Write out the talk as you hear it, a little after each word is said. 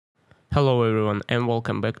Hello everyone and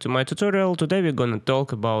welcome back to my tutorial. Today we're gonna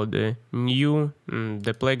talk about the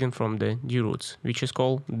the plugin from the DRoots, which is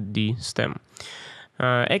called DiStem.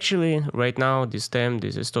 Actually, right now DiStem,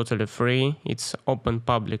 this is totally free. It's open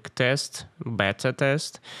public test, beta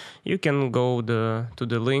test. You can go to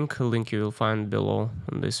the link you will find below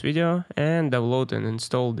this video, and download and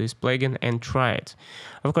install this plugin and try it.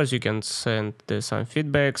 Of course, you can send some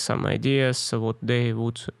feedback, some ideas, what they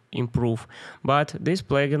would improve, but this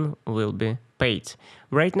plugin will be paid.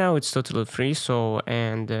 Right now it's totally free, so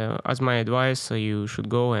as my advice, you should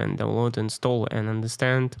go and download, install, and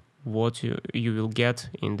understand what you will get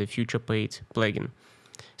in the future paid plugin.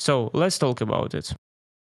 So let's talk about it.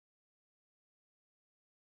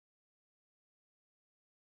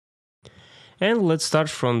 And let's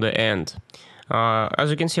start from the end.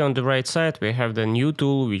 As you can see on the right side, we have the new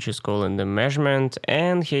tool, which is called the measurement,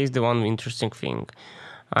 and here's the one interesting thing.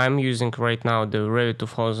 I'm using right now the Revit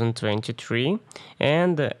 2023,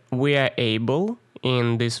 and we are able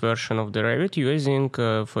in this version of the Revit using,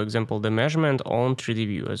 for example, the measurement on 3D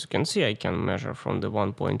view. As you can see, I can measure from the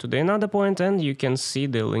one point to the another point, and you can see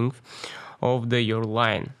the length of your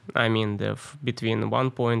line. I mean, between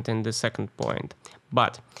one point and the second point.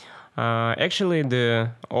 But actually,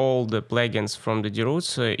 all the plugins from the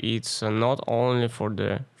DRoots, it's not only for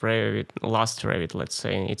the last Revit, let's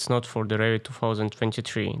say. It's not for the Revit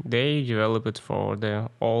 2023. They develop it for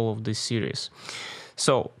all of the series.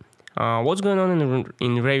 So, what's going on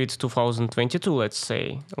in Revit 2022, let's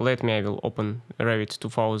say? I will open Revit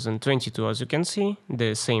 2022. As you can see,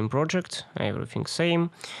 the same project, everything same.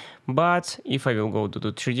 But if I will go to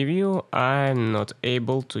the 3D view, I'm not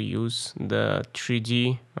able to use the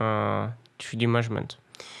 3D measurement.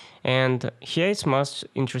 And here it's most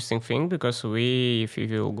interesting thing, because if you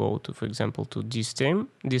will go to, for example, to DiStem,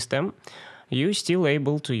 you're still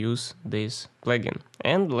able to use this plugin.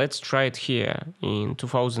 And let's try it here in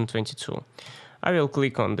 2022. I will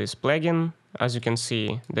click on this plugin. As you can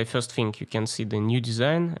see, the first thing, you can see the new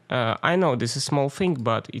design. I know this is a small thing,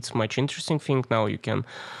 but it's much interesting thing. Now you can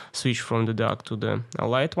switch from the dark to the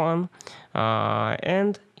light one.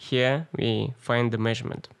 And here we find the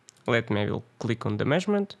measurement. I will click on the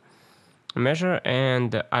measure,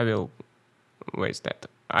 and I will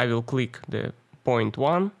click the point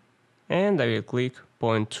 1, and I will click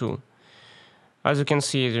point 2. As you can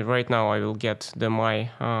see right now, I will get the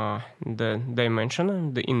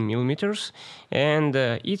dimension in millimeters, and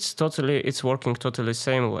it's working totally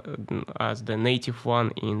same as the native one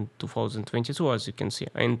in 2022, as you can see,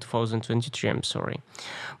 in 2023, I'm sorry.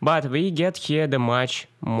 But we get here the much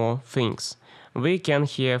more things. We can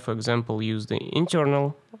here, for example, use the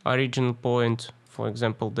internal origin point, for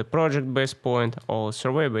example, the project base point or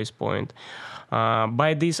survey base point.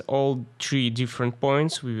 By these all three different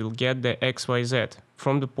points, we will get the XYZ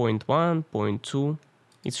from the point 1, point 2.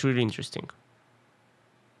 It's really interesting.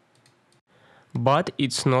 But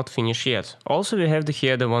it's not finished yet. Also, we have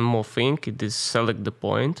here the one more thing, it is select the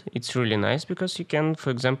point. It's really nice because you can,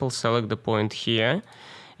 for example, select the point here,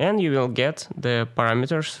 and you will get the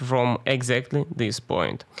parameters from exactly this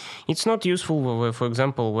point. It's not useful, for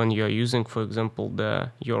example, when you are using, for example,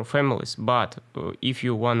 your families, but if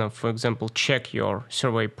you wanna, for example, check your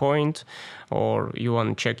survey point, or you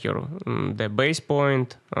wanna check your the base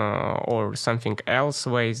point, or something else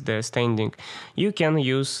where is the standing, you can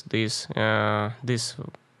use the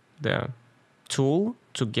tool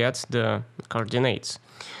to get the coordinates.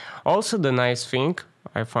 Also, the nice thing,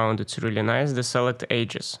 I found it's really nice, the select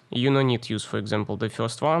edges. You don't need to use, for example, the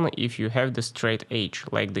first one if you have the straight edge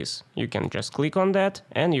like this. You can just click on that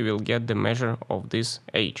and you will get the measure of this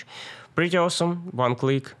edge. Pretty awesome, one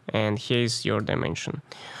click, and here's your dimension.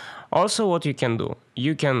 Also, what you can do,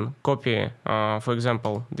 you can copy, for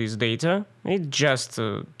example, this data. It just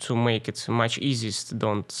to make it much easiest,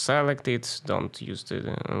 don't select it, don't use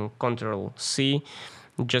the Ctrl-C.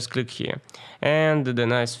 Just click here, and the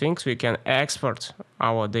nice things, we can export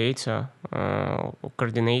our data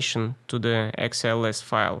coordination to the Excel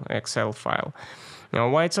file. Now,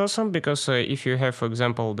 why it's awesome? Because if you have, for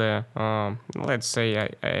example, let's say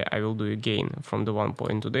I will do again from the one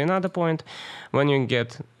point to the another point, when you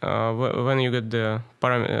get the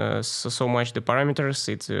so much the parameters,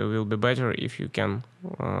 it will be better if you can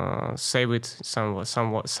save it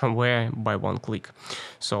somewhere by one click.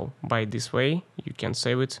 So by this way, you can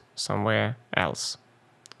save it somewhere else.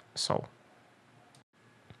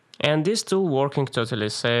 And this tool working totally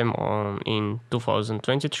same in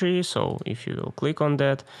 2023. So if you will click on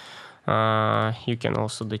that, you can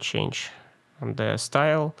also change the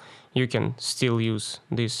style. you can still use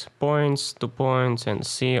these points, 2 points, and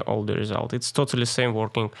see all the result. It's totally same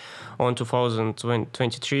working on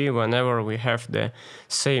 2023 whenever we have the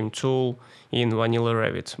same tool in vanilla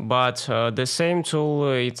Revit. But the same tool,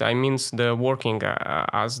 I means the working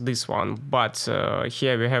as this one. But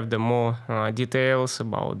here we have the more details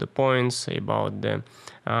about the points, about the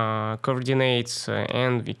coordinates,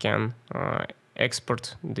 and we can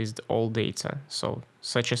export this all data. So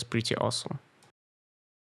such is pretty awesome.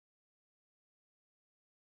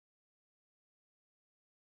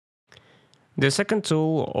 The second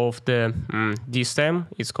tool of the DiStem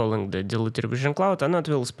is calling the Delete Revision Cloud. I not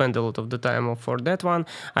will spend a lot of the time for that one.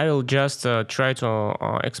 I will just try to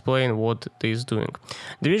explain what it is doing.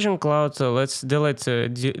 Division Cloud, let's delete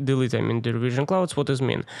the Revision Clouds. What does it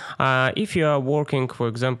mean? If you are working, for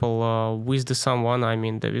example, with someone,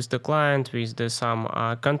 with the client, with some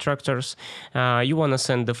contractors, you want to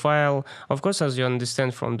send the file. Of course, as you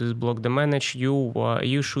understand from this block, the manage,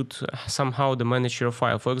 you should somehow manage your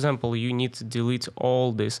file. For example, you need to delete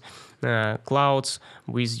all these clouds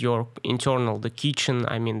with your internal, the kitchen,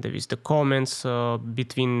 with the comments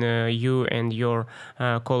between you and your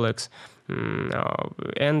colleagues.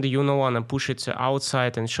 And you don't want to push it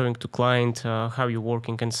outside and showing to client how you're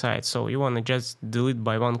working inside. So you want to just delete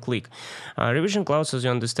by one click. Revision clouds, as you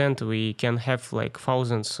understand, we can have like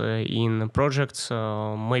thousands in projects.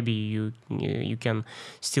 Maybe you can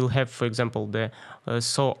still have, for example, the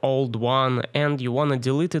so old one, and you want to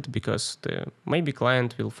delete it because maybe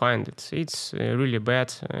client will find it. It's really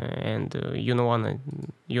bad, and you don't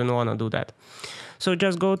wanna do that. So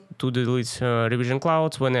just go to delete revision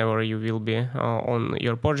clouds whenever you will be on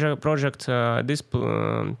your project. This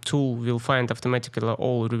tool will find automatically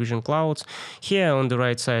all revision clouds. Here on the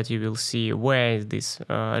right side you will see where is this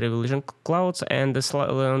revision clouds, and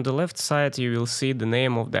on the left side you will see the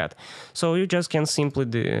name of that. So you just can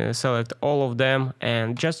simply select all of them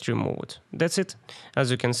and just remove it. That's it.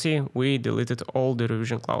 As you can see, we deleted all the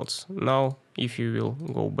revision clouds. Now if you will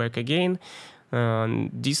go back again,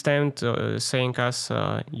 this time saying us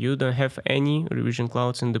you don't have any revision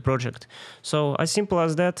clouds in the project. So as simple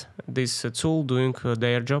as that, this tool doing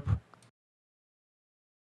their job.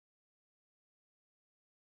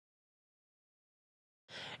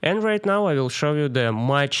 And right now I will show you the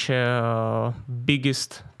much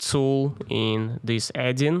biggest tool in this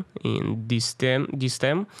add-in, in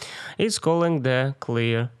DiStem. It's calling the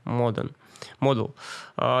clear model.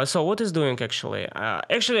 So what is doing actually?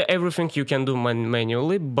 Actually everything you can do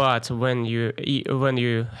manually, but when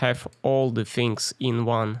you have all the things in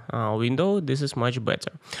one window, this is much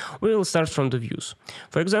better. We will start from the views.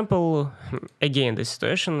 For example, again, the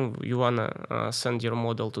situation, you wanna send your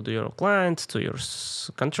model to your client, to your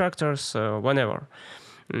contractors, whenever.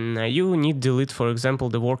 You need delete, for example,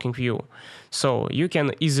 the working view. So you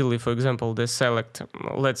can easily, for example, select,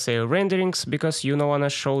 let's say, renderings, because you don't want to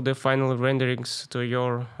show the final renderings to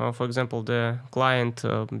your, for example, the client,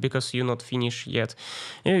 because you're not finished yet.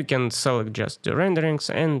 You can select just the renderings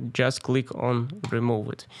and just click on remove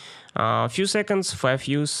it. A few seconds, 5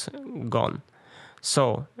 views, gone.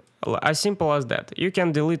 So as simple as that. You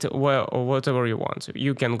can delete whatever you want.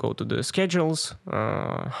 You can go to the schedules.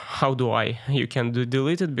 How do I? You can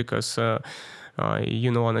delete it because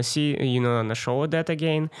you don't wanna see, you don't wanna show that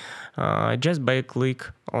again. Just by click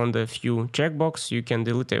on the view checkbox, you can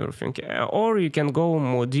delete everything. Or you can go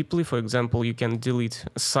more deeply. For example, you can delete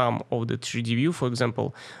some of the 3D view. For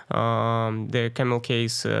example, the camel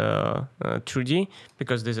case 3D,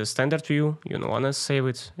 because this is a standard view. You don't wanna save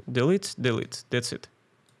it. Delete. That's it.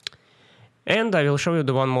 And I will show you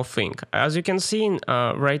the one more thing. As you can see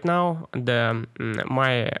right now, the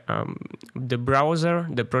browser,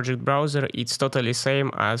 the project browser, it's totally same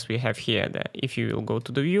as we have here. If you will go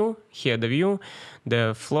to the view, here the view,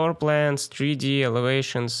 the floor plans, 3D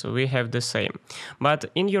elevations, we have the same. But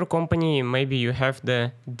in your company, maybe you have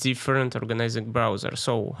the different organizing browser.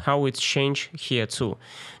 So how it's changed here too?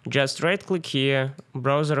 Just right click here,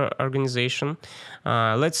 browser organization.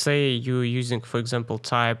 Let's say you're using, for example,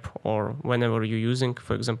 type, or whenever you're using,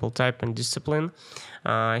 for example, type and discipline.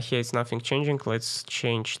 Here it's nothing changing. Let's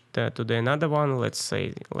change to the another one. Let's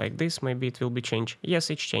say like this, maybe it will be changed.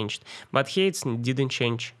 Yes, it's changed. But here it didn't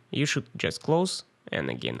change. You should just close and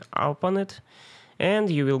again open it, and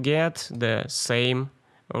you will get the same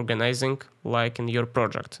organizing like in your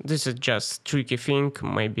project. This is just tricky thing.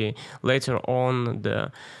 Maybe later on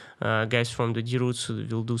the guys from the D-Roots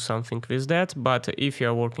will do something with that, but if you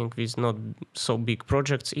are working with not so big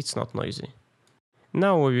projects, it's not noisy.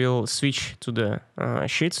 Now we will switch to the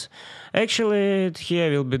sheets. Actually,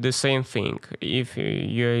 here will be the same thing. If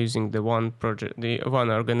you are using the one project, the one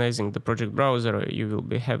organizing the project browser, you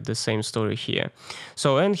will have the same story here.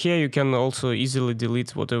 So, and here you can also easily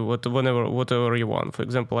delete whatever you want. For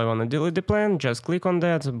example, I want to delete the plan. Just click on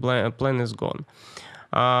that. Plan is gone.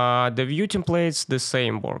 The view templates the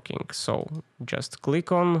same working, so just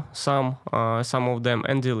click on some of them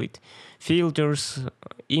and delete. Filters,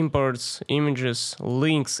 imports, images,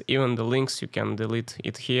 links, even the links you can delete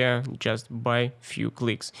it here just by few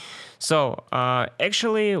clicks. So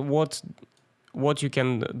actually what you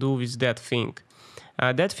can do with that thing?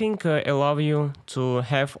 That thing allow you to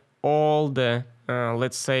have all the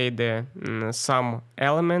let's say the some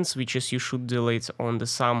elements which is you should delete on the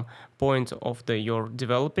some point of the your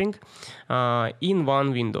developing in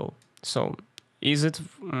one window. So is it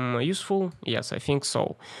useful? Yes, I think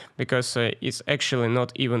so, because it's actually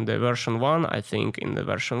not even the version 1. I think in the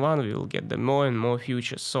version 1 we will get the more and more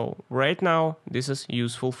features. So right now this is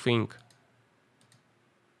useful thing.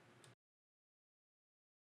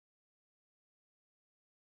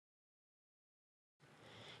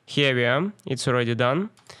 Here we are, it's already done.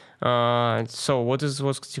 So what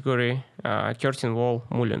was category? Curtain wall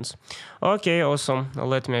mullions. Okay, awesome.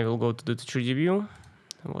 Let me, I will go to the 3D view.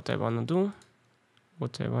 What I wanna do?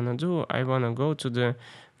 I wanna go to the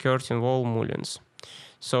curtain wall mullions.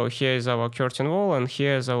 So here is our curtain wall and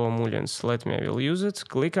here is our mullions. Let me, I will use it,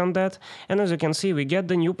 click on that, and as you can see we get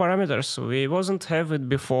the new parameters. We wasn't have it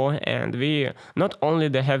before, and we not only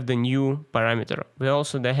they have the new parameter, we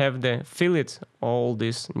also they have the fill it all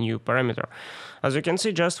this new parameter. As you can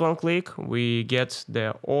see, just one click we get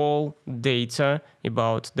the all data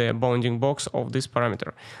about the bounding box of this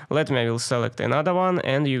parameter. Let me, I will select another one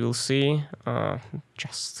and you will see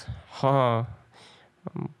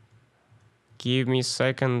give me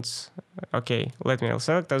seconds. Okay, let me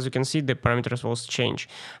select. As you can see, the parameters was changed.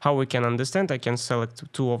 How we can understand? I can select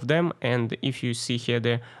two of them, and if you see here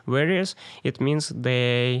the various, it means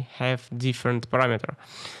they have different parameter.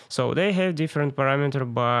 So they have different parameter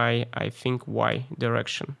by, I think, Y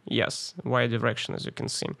direction. Yes, Y direction, as you can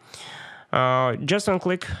see. Just one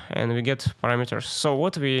click and we get parameters. So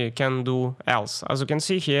what we can do else? As you can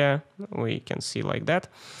see here, we can see like that.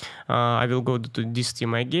 I will go to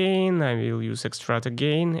DiStem again, I will use extract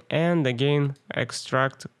again, and again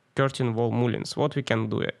extract curtain wall mullions. What we can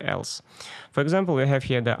do else? For example, we have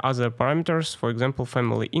here the other parameters, for example,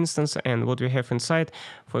 family instance, and what we have inside,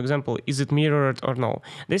 for example, is it mirrored or no?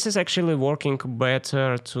 This is actually working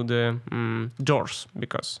better to the doors,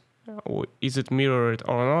 because is it mirrored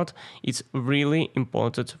or not? It's really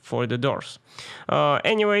important for the doors.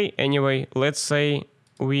 Anyway, let's say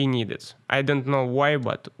we need it. I don't know why,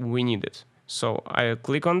 but we need it. So I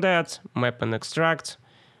click on that, map and extract.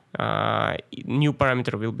 New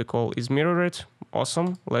parameter will be called is mirrored.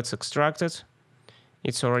 Awesome. Let's extract it.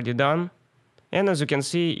 It's already done. And as you can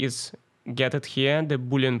see, it's get it here. The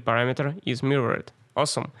Boolean parameter is mirrored.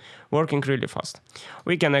 Awesome, working really fast.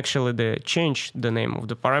 We can actually change the name of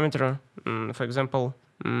the parameter. For example,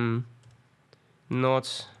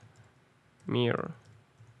 not mirror,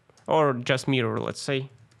 or just mirror, let's say.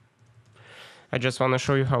 I just want to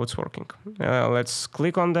show you how it's working. Let's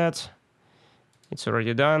click on that. It's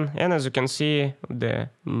already done, and as you can see,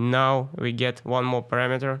 now we get one more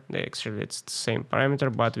parameter. Actually, it's the same parameter,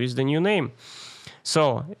 but with the new name.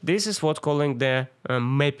 So this is what calling the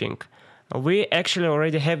mapping. We actually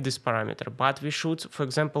already have this parameter, but we should, for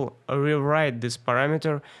example, rewrite this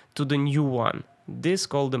parameter to the new one. This is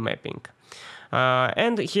called the mapping.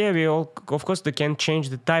 And here we of course can change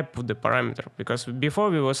the type of the parameter, because before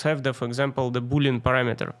we was have for example, the Boolean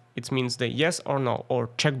parameter. It means the yes or no, or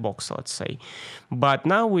checkbox, let's say. But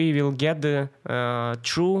now we will get the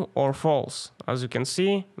true or false. As you can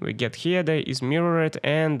see, we get here the is mirrored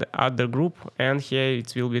and other group, and here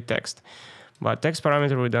it will be text. But text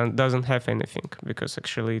parameter doesn't have anything, because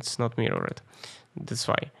actually it's not mirrored. That's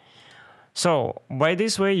why. So by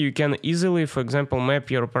this way you can easily, for example,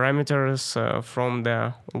 map your parameters from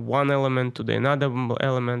the one element to the another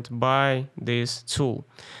element by this tool.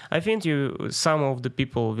 I think some of the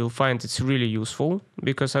people will find it's really useful,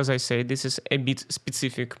 because as I say, this is a bit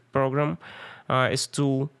specific program. It's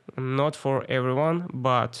tool not for everyone,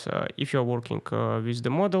 but if you're working with the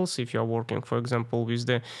models, if you're working, for example, with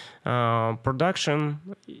the production,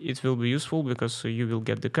 it will be useful, because you will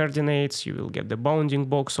get the coordinates, you will get the bounding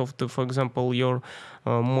box of for example, your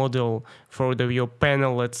model for your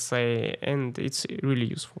panel, let's say, and it's really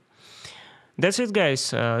useful. That's it,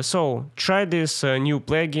 guys. So try this new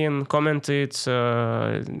plugin, comment it,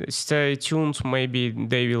 stay tuned. Maybe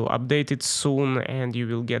they will update it soon and you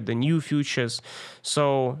will get the new features.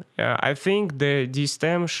 So I think the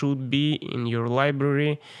DiStem should be in your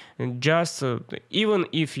library. And just even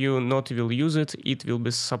if you not will use it, it will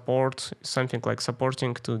be something like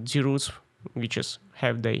supporting to D-Roots, which is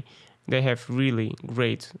they have really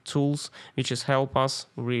great tools which is help us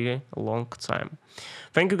really a long time.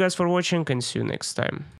 Thank you guys for watching and see you next time.